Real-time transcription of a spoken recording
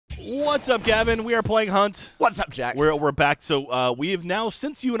What's up, Gavin? We are playing Hunt. What's up, Jack? We're back. So we have now,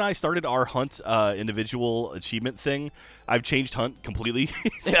 since you and I started our Hunt individual achievement thing, I've changed Hunt completely.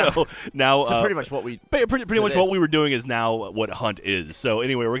 So now, pretty much what we pretty much what we were doing is now what Hunt is. So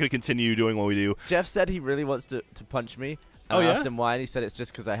anyway, we're gonna continue doing what we do. Jeff said he really wants to punch me. And I asked him why, and he said it's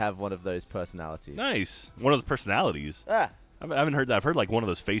just because I have one of those personalities. Nice, one of those personalities. Ah. I haven't heard that. I've heard like one of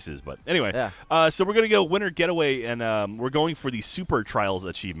those faces, but anyway. Yeah. So we're gonna go winner getaway, and we're going for the Super Trials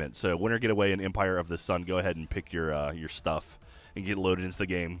achievement. So winner getaway and Empire of the Sun. Go ahead and pick your stuff and get loaded into the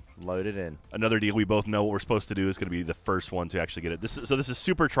game. Loaded in. Another deal. We both know what we're supposed to do is going to be the first one to actually get it. This is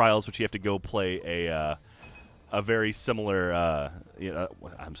Super Trials, which you have to go play a very similar.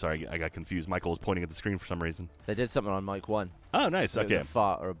 I'm sorry, I got confused. Michael was pointing at the screen for some reason. They did something on mic 1. Oh, nice. Okay. It was a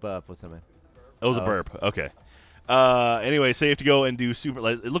fart or a burp or something. It was a burp. Okay. Anyway, so you have to go and do super.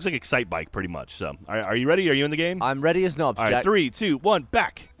 It looks like Excite Bike, pretty much. So, are you ready? Are you in the game? I'm ready as knobs, All right, Jack. 3, 2, 1,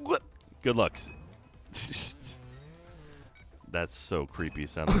 back. Good luck. That's so creepy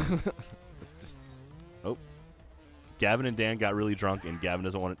sounding. Oh, Gavin and Dan got really drunk, and Gavin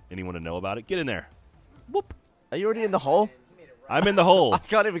doesn't want anyone to know about it. Get in there. Whoop. Are you already in the hole? I'm in the hole. I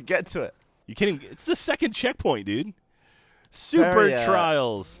can't even get to it. You can't even. It's the second checkpoint, dude. Super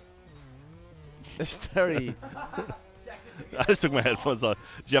Trials. It's very. I just took my headphones off.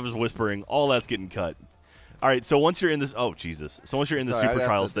 Jeff is whispering. All that's getting cut. All right, so once you're in this, oh Jesus! So once you're in the Super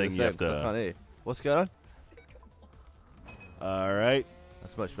Trials thing, you have to. What's going on? All right.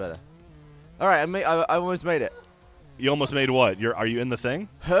 That's much better. All right, I almost made it. You almost made what? Are you in the thing?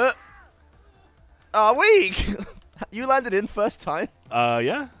 Huh? Weak. You landed in first time.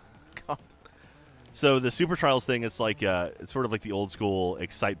 Yeah. God. So the Super Trials thing, it's like it's sort of like the old school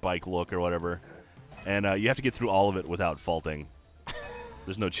Excite Bike look or whatever, and you have to get through all of it without faulting.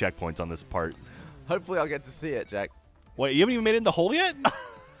 There's no checkpoints on this part. Hopefully, I'll get to see it, Jack. Wait, you haven't even made it in the hole yet?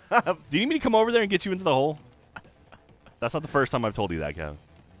 Do you need me to come over there and get you into the hole? That's not the first time I've told you that, Kev.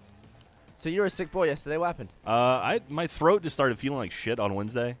 So you were a sick boy yesterday. What happened? My throat just started feeling like shit on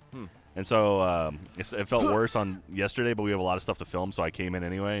Wednesday, and so it felt worse on yesterday. But we have a lot of stuff to film, so I came in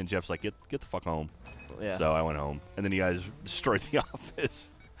anyway. And Jeff's like, "Get the fuck home." Yeah. So I went home, and then you guys destroyed the office.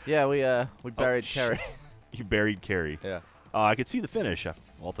 Yeah, we buried Carrie. You buried Carrie. Yeah. I could see the finish,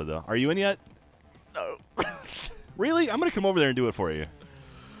 Alta, though. Are you in yet? No. Really? I'm gonna come over there and do it for you.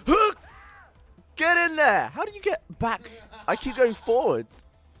 Get in there! How do you get back? I keep going forwards.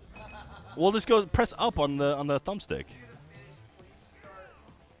 Well, just go press up on the thumbstick.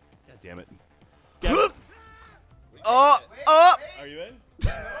 God damn it! Oh! Are you in? You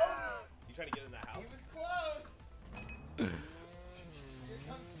trying to get in that house? He was close. Here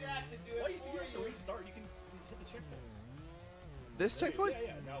comes Jack to do it for you. Restart. You can hit the checkpoint. This checkpoint?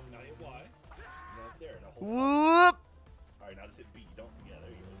 Yeah. Now hit Y. No, there. Now hold Whoop! All right, now just hit B. Don't. Yeah,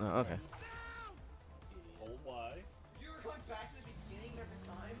 there you go. Oh, okay. Hold Y. You were going back to the beginning every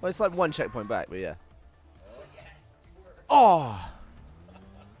time. Well, it's like one checkpoint back, but yeah. Oh yes, you were. Oh!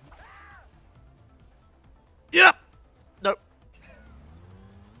 Yep! Nope.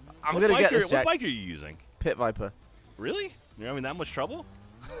 I'm going to get this, Jack. What bike are you using? Pit Viper. Really? You're having that much trouble?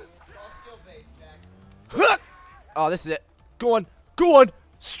 It's all skill based, Jack. Oh, this is it. Go on. Go on.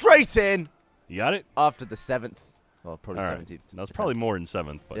 Straight in. You got it? After the 7th. Well, probably All right. 17th. That was probably more than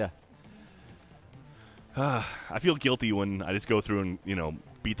 7th. But yeah. I feel guilty when I just go through and,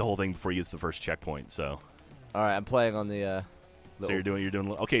 beat the whole thing before you get to the first checkpoint, so. All right, I'm playing on the So you're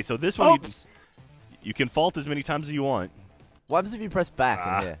doing okay, so this one you can fault as many times as you want. What happens if you press back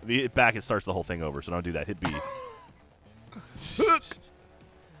in here? If you hit back, it starts the whole thing over, so don't do that. Hit B.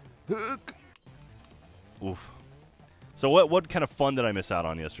 Hook. Oof. So what kind of fun did I miss out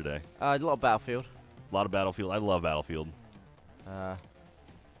on yesterday? A lot of Battlefield. A lot of Battlefield. I love Battlefield.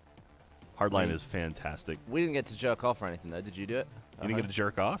 Hardline is fantastic. We didn't get to jerk off or anything, though. Did you do it? You didn't get to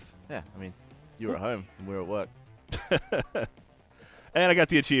jerk off? Yeah, I mean, you were at home and we were at work. And I got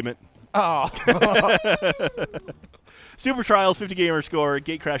the achievement. Oh. Super Trials, 50 gamer score,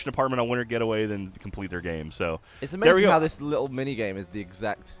 gate crash an apartment on winner getaway, then complete their game. So it's amazing how this little mini game is the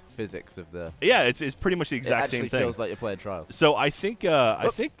exact physics of the. Yeah, it's pretty much the exact same thing. It actually feels like you're playing Trials. So I think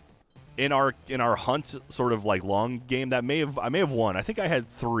in our Hunt sort of like long game that I may have won. I think I had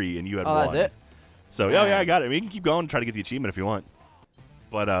 3 and you had 1. Oh, that's it. So yeah, I got it. I mean, you can keep going and try to get the achievement if you want.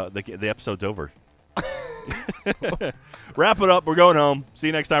 But the episode's over. Wrap it up. We're going home. See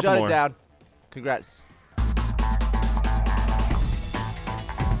you next time for more. Shut it down. Congrats.